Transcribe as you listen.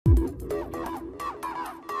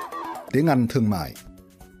tiếng Anh thương mại.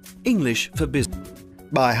 English for Business.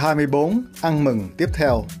 Bài 24, ăn mừng tiếp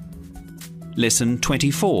theo. Lesson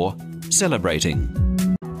 24, Celebrating.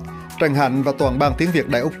 Trần Hạnh và toàn ban tiếng Việt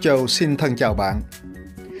Đại Úc Châu xin thân chào bạn.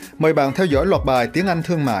 Mời bạn theo dõi loạt bài tiếng Anh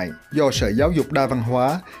thương mại do Sở Giáo dục Đa văn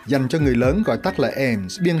hóa dành cho người lớn gọi tắt là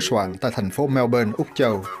AIMS biên soạn tại thành phố Melbourne, Úc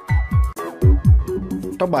Châu.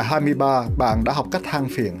 Trong bài 23, bạn đã học cách than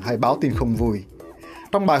phiền hay báo tin không vui.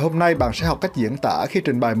 Trong bài hôm nay, bạn sẽ học cách diễn tả khi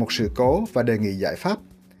trình bày một sự cố và đề nghị giải pháp.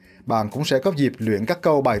 Bạn cũng sẽ có dịp luyện các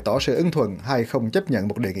câu bày tỏ sự ưng thuận hay không chấp nhận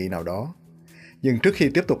một đề nghị nào đó. Nhưng trước khi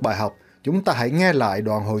tiếp tục bài học, chúng ta hãy nghe lại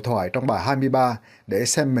đoạn hội thoại trong bài 23 để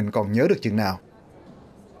xem mình còn nhớ được chừng nào.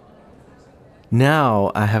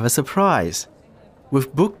 Now I have a surprise.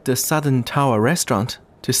 We've booked the Southern Tower restaurant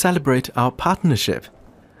to celebrate our partnership.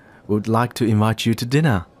 Would like to invite you to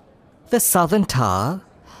dinner. The Southern Tower?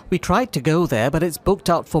 We tried to go there, but it's booked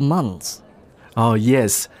out for months. Oh,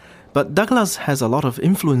 yes, but Douglas has a lot of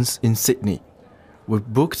influence in Sydney.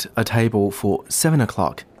 We've booked a table for 7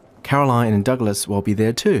 o'clock. Caroline and Douglas will be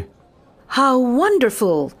there too. How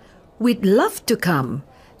wonderful! We'd love to come.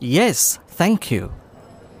 Yes, thank you.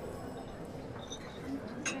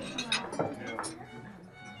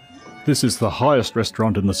 This is the highest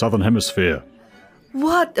restaurant in the Southern Hemisphere.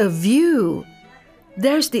 What a view!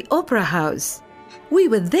 There's the Opera House. We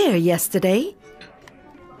were there yesterday.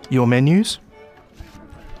 Your menus?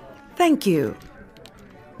 Thank you.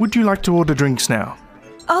 Would you like to order drinks now?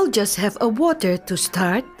 I'll just have a water to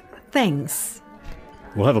start. Thanks.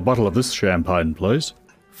 We'll have a bottle of this champagne, please.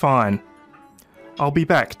 Fine. I'll be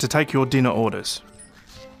back to take your dinner orders.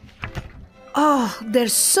 Oh,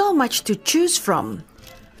 there's so much to choose from.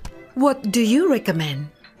 What do you recommend?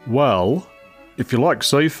 Well, if you like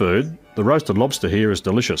seafood, the roasted lobster here is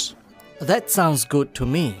delicious. That sounds good to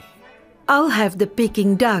me. I'll have the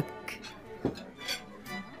Peking duck.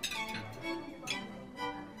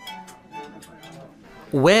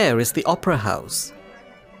 Where is the Opera House?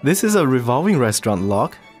 This is a revolving restaurant,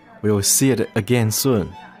 Locke. We will see it again soon.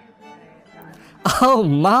 Oh,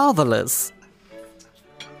 marvelous!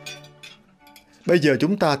 Bây giờ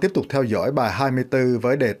chúng ta tiếp tục theo dõi bài 24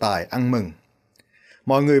 với đề tài ăn mừng.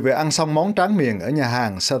 Mọi người vừa ăn xong món tráng miệng ở nhà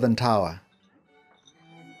hàng Southern Tower.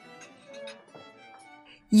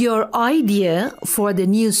 Your idea for the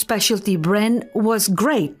new specialty brand was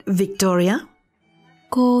great, Victoria.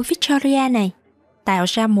 Cô Victoria này, tạo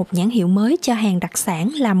ra một nhãn hiệu mới cho hàng đặc sản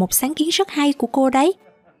là một sáng kiến rất hay của cô đấy.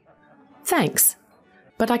 Thanks,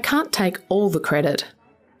 but I can't take all the credit.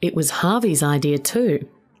 It was Harvey's idea too.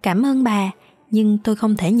 Cảm ơn bà, nhưng tôi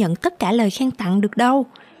không thể nhận tất cả lời khen tặng được đâu.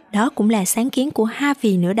 Đó cũng là sáng kiến của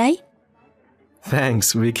Harvey nữa đấy.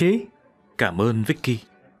 Thanks, Vicky. Cảm ơn Vicky.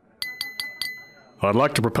 I'd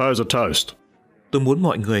like to propose a toast. Tôi muốn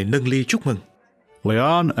mọi người nâng ly chúc mừng.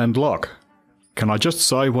 Leanne and Locke, can I just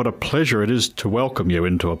say what a pleasure it is to welcome you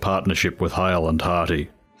into a partnership with Hale and Harty.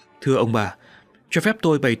 Thưa ông bà, cho phép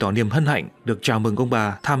tôi bày tỏ niềm hân hạnh được chào mừng ông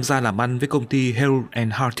bà tham gia làm ăn với công ty Hale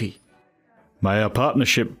and Harty. May our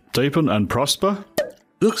partnership deepen and prosper.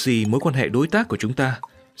 Ước gì mối quan hệ đối tác của chúng ta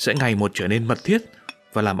sẽ ngày một trở nên mật thiết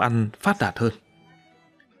và làm ăn phát đạt hơn.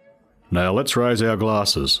 Now let's raise our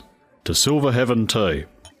glasses to Silver Heaven Tea.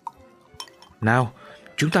 Nào,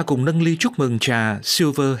 chúng ta cùng nâng ly chúc mừng trà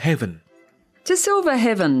Silver Heaven. To Silver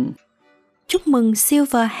Heaven. Chúc mừng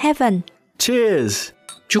Silver Heaven. Cheers!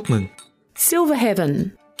 Chúc mừng. Silver Heaven.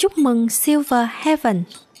 Chúc mừng Silver Heaven.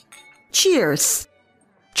 Cheers.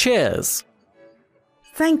 Cheers.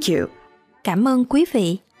 Thank you. Cảm ơn quý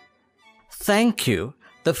vị. Thank you.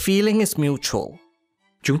 The feeling is mutual.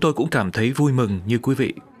 Chúng tôi cũng cảm thấy vui mừng như quý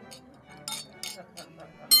vị.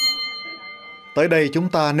 Tới đây chúng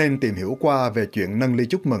ta nên tìm hiểu qua về chuyện nâng ly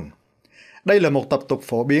chúc mừng. Đây là một tập tục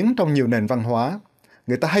phổ biến trong nhiều nền văn hóa.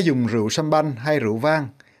 Người ta hay dùng rượu sâm banh hay rượu vang,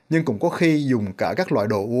 nhưng cũng có khi dùng cả các loại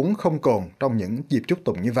đồ uống không cồn trong những dịp chúc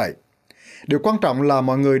tụng như vậy. Điều quan trọng là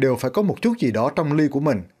mọi người đều phải có một chút gì đó trong ly của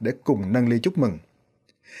mình để cùng nâng ly chúc mừng.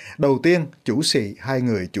 Đầu tiên, chủ xì hay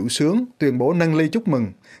người chủ xướng tuyên bố nâng ly chúc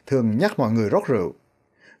mừng, thường nhắc mọi người rót rượu.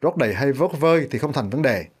 Rót đầy hay rót vơi thì không thành vấn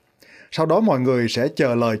đề. Sau đó mọi người sẽ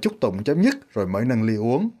chờ lời chúc tụng chấm dứt rồi mới nâng ly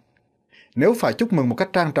uống. Nếu phải chúc mừng một cách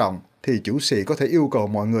trang trọng, thì chủ xì có thể yêu cầu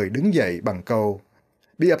mọi người đứng dậy bằng câu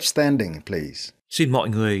Be upstanding, please. Xin mọi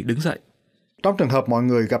người đứng dậy. Trong trường hợp mọi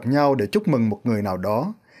người gặp nhau để chúc mừng một người nào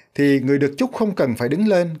đó, thì người được chúc không cần phải đứng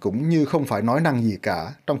lên cũng như không phải nói năng gì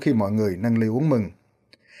cả trong khi mọi người nâng ly uống mừng.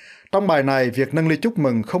 Trong bài này, việc nâng ly chúc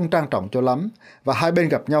mừng không trang trọng cho lắm, và hai bên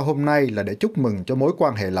gặp nhau hôm nay là để chúc mừng cho mối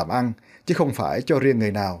quan hệ làm ăn, chứ không phải cho riêng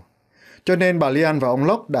người nào. Cho nên bà Lian và ông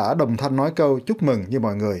Locke đã đồng thanh nói câu chúc mừng như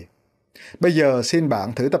mọi người. Bây giờ xin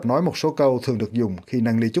bạn thử tập nói một số câu thường được dùng khi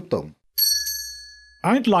nâng ly chúc tụng.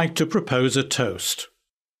 I'd like to propose a toast.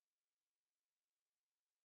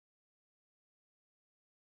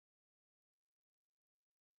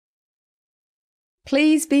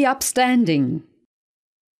 Please be upstanding.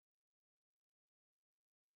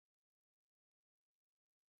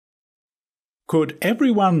 Could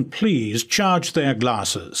everyone please charge their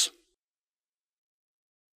glasses?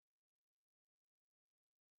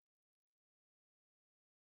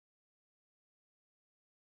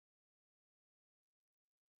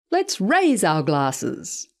 Let's raise our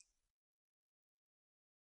glasses.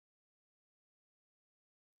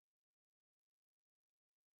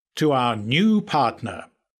 To our new partner.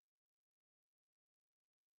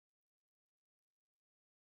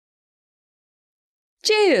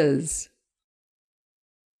 Cheers!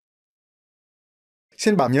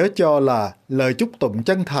 Xin bạn nhớ cho là lời chúc tụng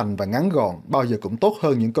chân thành và ngắn gọn bao giờ cũng tốt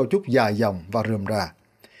hơn những câu chúc dài dòng và rườm rà.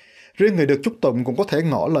 Riêng người được chúc tụng cũng có thể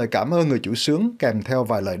ngỏ lời cảm ơn người chủ xướng kèm theo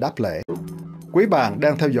vài lời đáp lễ. Quý bạn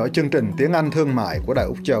đang theo dõi chương trình Tiếng Anh thương mại của Đài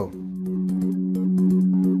Úc Châu.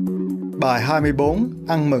 Bài 24,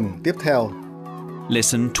 ăn mừng tiếp theo.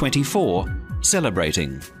 Lesson 24,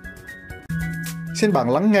 celebrating. Xin bạn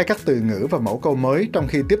lắng nghe các từ ngữ và mẫu câu mới trong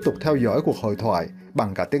khi tiếp tục theo dõi cuộc hội thoại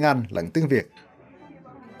bằng cả tiếng Anh lẫn tiếng Việt.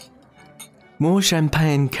 More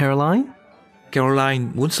champagne, Caroline?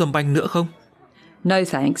 Caroline muốn sâm banh nữa không? No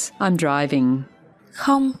thanks, I'm driving.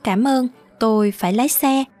 Không, cảm ơn, tôi phải lái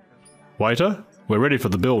xe. Waiter, we're ready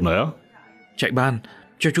for the bill now. Chạy ban,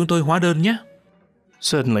 cho chúng tôi hóa đơn nhé.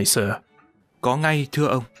 Certainly, sir. Có ngay, thưa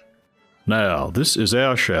ông. Now, this is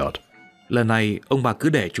our shout. Lần này, ông bà cứ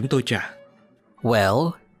để chúng tôi trả.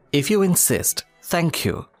 Well, if you insist, thank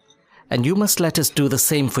you. And you must let us do the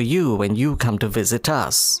same for you when you come to visit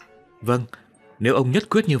us. Vâng, nếu ông nhất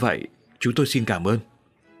quyết như vậy, chúng tôi xin cảm ơn.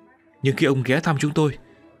 Nhưng khi ông ghé thăm chúng tôi,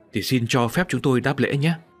 thì xin cho phép chúng tôi đáp lễ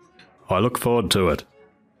nhé. I look forward to it.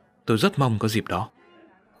 Tôi rất mong có dịp đó.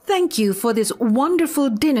 Thank you for this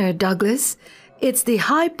wonderful dinner, Douglas. It's the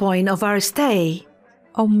high point of our stay.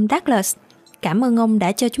 Ông Douglas, cảm ơn ông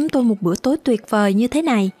đã cho chúng tôi một bữa tối tuyệt vời như thế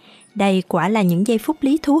này. Đây quả là những giây phút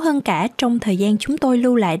lý thú hơn cả trong thời gian chúng tôi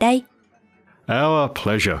lưu lại đây. Our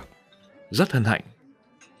pleasure. Rất hân hạnh.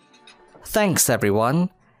 Thanks, everyone.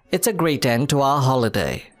 It's a great end to our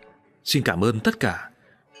holiday. Xin cảm ơn tất cả.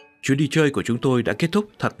 Chuyến đi chơi của chúng tôi đã kết thúc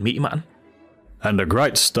thật mỹ mãn. And a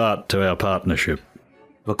great start to our partnership.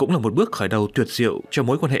 Và cũng là một bước khởi đầu tuyệt diệu cho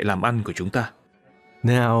mối quan hệ làm ăn của chúng ta.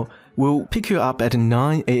 Now, we'll pick you up at 9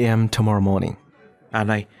 a.m. tomorrow morning. À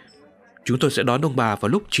này, chúng tôi sẽ đón ông bà vào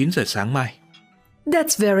lúc 9 giờ sáng mai.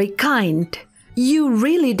 That's very kind. You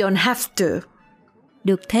really don't have to.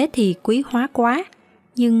 Được thế thì quý hóa quá.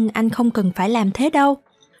 Nhưng anh không cần phải làm thế đâu.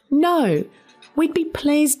 No, we'd be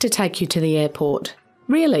pleased to take you to the airport.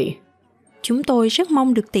 Really. Chúng tôi rất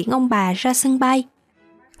mong được tiễn ông bà ra sân bay.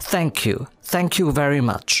 Thank you very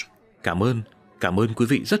much. Cảm ơn quý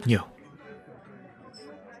vị rất nhiều.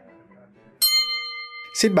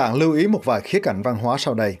 Xin bạn lưu ý một vài khía cạnh văn hóa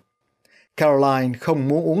sau đây. Caroline không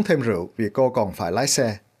muốn uống thêm rượu vì cô còn phải lái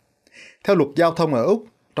xe. Theo luật giao thông ở Úc,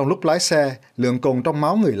 trong lúc lái xe, lượng cồn trong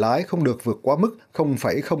máu người lái không được vượt quá mức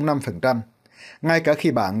 0,05%, ngay cả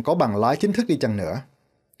khi bạn có bằng lái chính thức đi chăng nữa.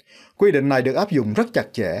 Quy định này được áp dụng rất chặt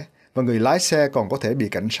chẽ và người lái xe còn có thể bị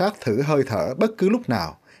cảnh sát thử hơi thở bất cứ lúc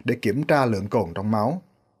nào để kiểm tra lượng cồn trong máu.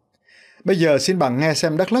 Bây giờ xin bạn nghe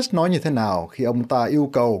xem Douglas nói như thế nào khi ông ta yêu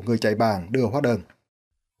cầu người chạy bàn đưa hóa đơn.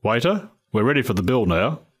 Waiter, we're ready for the bill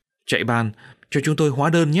now. Chạy bàn, cho chúng tôi hóa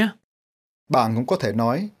đơn nhé. Bạn cũng có thể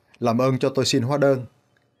nói, làm ơn cho tôi xin hóa đơn.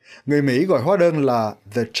 Người Mỹ gọi hóa đơn là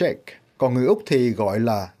the check, còn người Úc thì gọi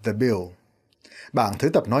là the bill. Bạn thử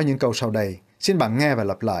tập nói những câu sau đây. Xin bạn nghe và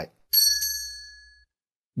lặp lại.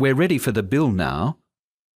 We're ready for the bill now.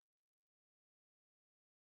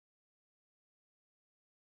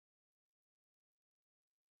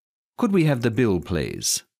 Could we have the bill,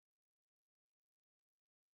 please?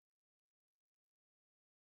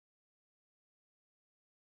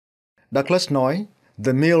 Douglas nói,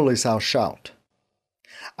 the meal is our shout.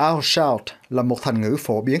 Our shout là một thành ngữ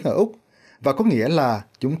phổ biến ở Úc và có nghĩa là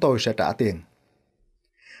chúng tôi sẽ trả tiền.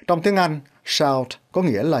 Trong tiếng Anh, shout có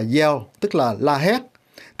nghĩa là yell, tức là la hét.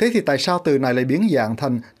 Thế thì tại sao từ này lại biến dạng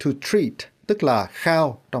thành to treat, tức là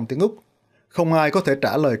khao trong tiếng Úc? Không ai có thể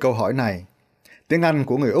trả lời câu hỏi này. Tiếng Anh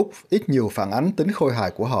của người Úc ít nhiều phản ánh tính khôi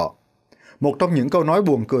hài của họ. Một trong những câu nói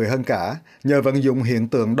buồn cười hơn cả, nhờ vận dụng hiện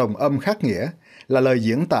tượng đồng âm khác nghĩa, là lời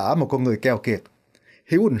diễn tả một con người keo kiệt.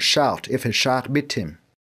 He wouldn't shout if a shark bit him.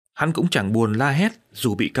 Hắn cũng chẳng buồn la hét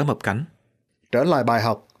dù bị cá mập cắn. Trở lại bài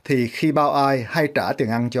học thì khi bao ai hay trả tiền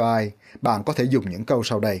ăn cho ai, bạn có thể dùng những câu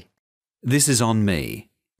sau đây. This is on me.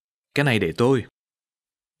 Cái này để tôi.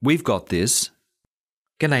 We've got this.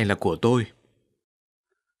 Cái này là của tôi.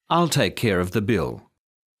 I'll take care of the bill.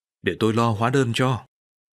 Để tôi lo hóa đơn cho.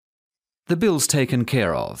 The bill's taken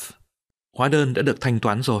care of. Hóa đơn đã được thanh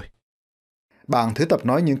toán rồi. Bạn thử tập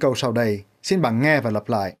nói những câu sau đây. Xin bạn nghe và lặp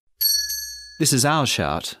lại. This is our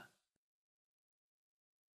shout.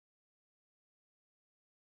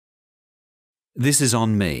 This is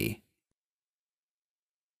on me.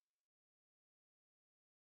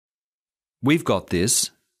 We've got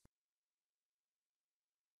this.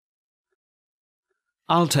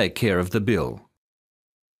 I'll take care of the bill.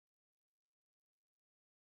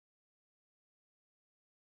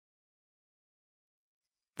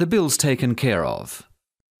 The bill's taken care of.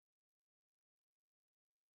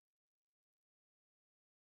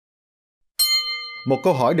 Một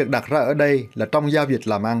câu hỏi được đặt ra ở đây là trong giao dịch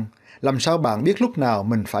làm ăn, làm sao bạn biết lúc nào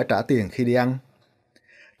mình phải trả tiền khi đi ăn?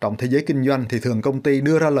 Trong thế giới kinh doanh thì thường công ty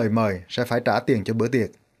đưa ra lời mời sẽ phải trả tiền cho bữa tiệc.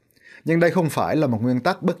 Nhưng đây không phải là một nguyên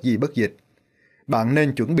tắc bất di bất dịch. Bạn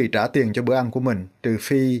nên chuẩn bị trả tiền cho bữa ăn của mình, trừ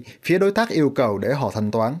phi phía đối tác yêu cầu để họ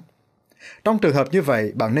thanh toán. Trong trường hợp như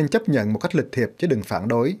vậy, bạn nên chấp nhận một cách lịch thiệp chứ đừng phản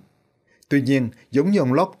đối. Tuy nhiên, giống như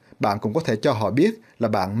ông Locke, bạn cũng có thể cho họ biết là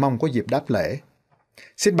bạn mong có dịp đáp lễ.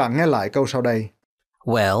 Xin bạn nghe lại câu sau đây.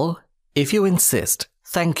 Well, if you insist,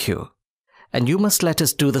 thank you. And you must let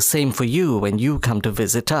us do the same for you when you come to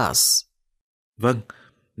visit us. Vâng,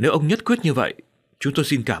 nếu ông nhất quyết như vậy, chúng tôi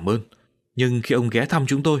xin cảm ơn. Nhưng khi ông ghé thăm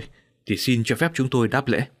chúng tôi, thì xin cho phép chúng tôi đáp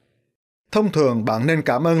lễ. Thông thường, bạn nên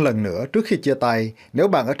cảm ơn lần nữa trước khi chia tay nếu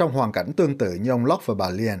bạn ở trong hoàn cảnh tương tự như ông Locke và bà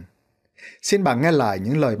Lien. Xin bạn nghe lại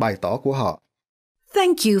những lời bày tỏ của họ.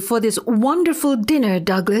 Thank you for this wonderful dinner,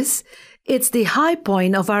 Douglas. It's the high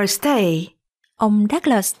point of our stay. Ông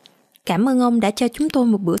Douglas, cảm ơn ông đã cho chúng tôi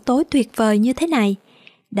một bữa tối tuyệt vời như thế này.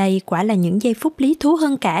 Đây quả là những giây phút lý thú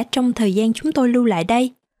hơn cả trong thời gian chúng tôi lưu lại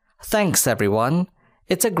đây. Thanks, everyone.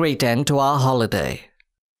 It's a great end to our holiday.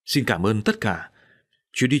 Xin cảm ơn tất cả.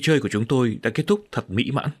 Chuyến đi chơi của chúng tôi đã kết thúc thật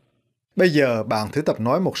mỹ mãn. Bây giờ bạn thử tập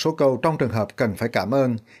nói một số câu trong trường hợp cần phải cảm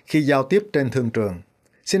ơn khi giao tiếp trên thương trường.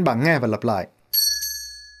 Xin bạn nghe và lặp lại.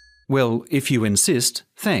 Well, if you insist,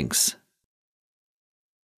 thanks.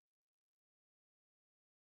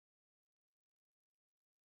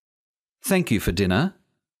 Thank you for dinner.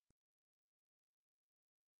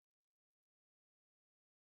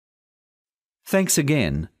 Thanks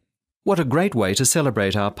again. What a great way to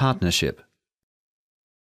celebrate our partnership.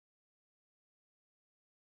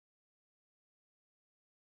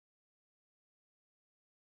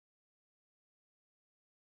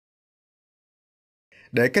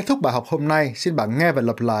 Để kết thúc bài học hôm nay, xin bạn nghe và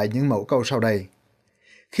lặp lại những mẫu câu sau đây.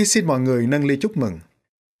 Khi xin mọi người nâng ly chúc mừng.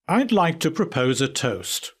 I'd like to propose a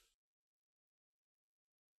toast.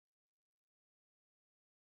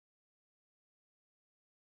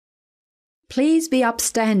 Please be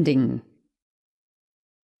upstanding.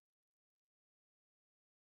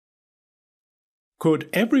 Could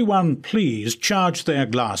everyone please charge their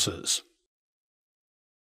glasses?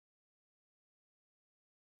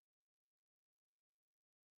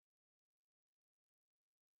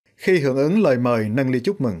 Khi hưởng ứng lời mời nâng ly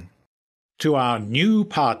chúc mừng. To our new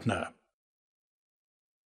partner.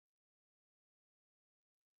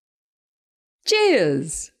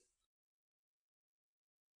 Cheers!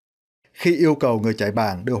 Khi yêu cầu người chạy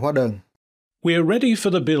bàn đưa hóa đơn. We're ready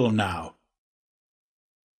for the bill now.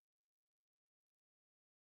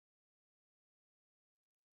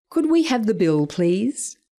 Could we have the bill,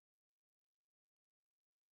 please?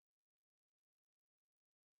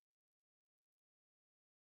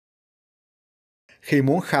 Khi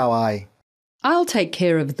muốn khao ai. I'll take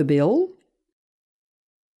care of the bill.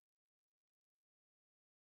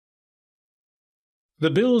 The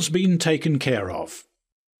bill's been taken care of.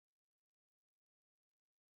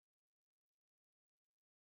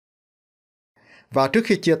 Và trước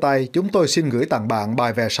khi chia tay, chúng tôi xin gửi tặng bạn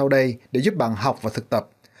bài về sau đây để giúp bạn học và thực tập.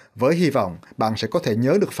 Với hy vọng bạn sẽ có thể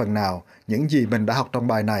nhớ được phần nào những gì mình đã học trong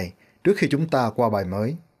bài này trước khi chúng ta qua bài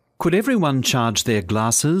mới. Could everyone charge their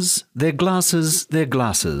glasses, their glasses, their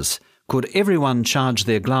glasses? Could everyone charge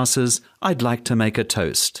their glasses? I'd like to make a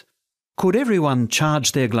toast. Could everyone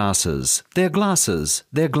charge their glasses, their glasses,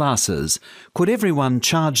 their glasses? Could everyone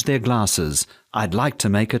charge their glasses? I'd like to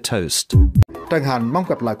make a toast. Trân Hành mong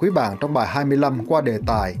gặp lại quý bạn trong bài 25 qua đề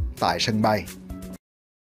tài Tại sân bay.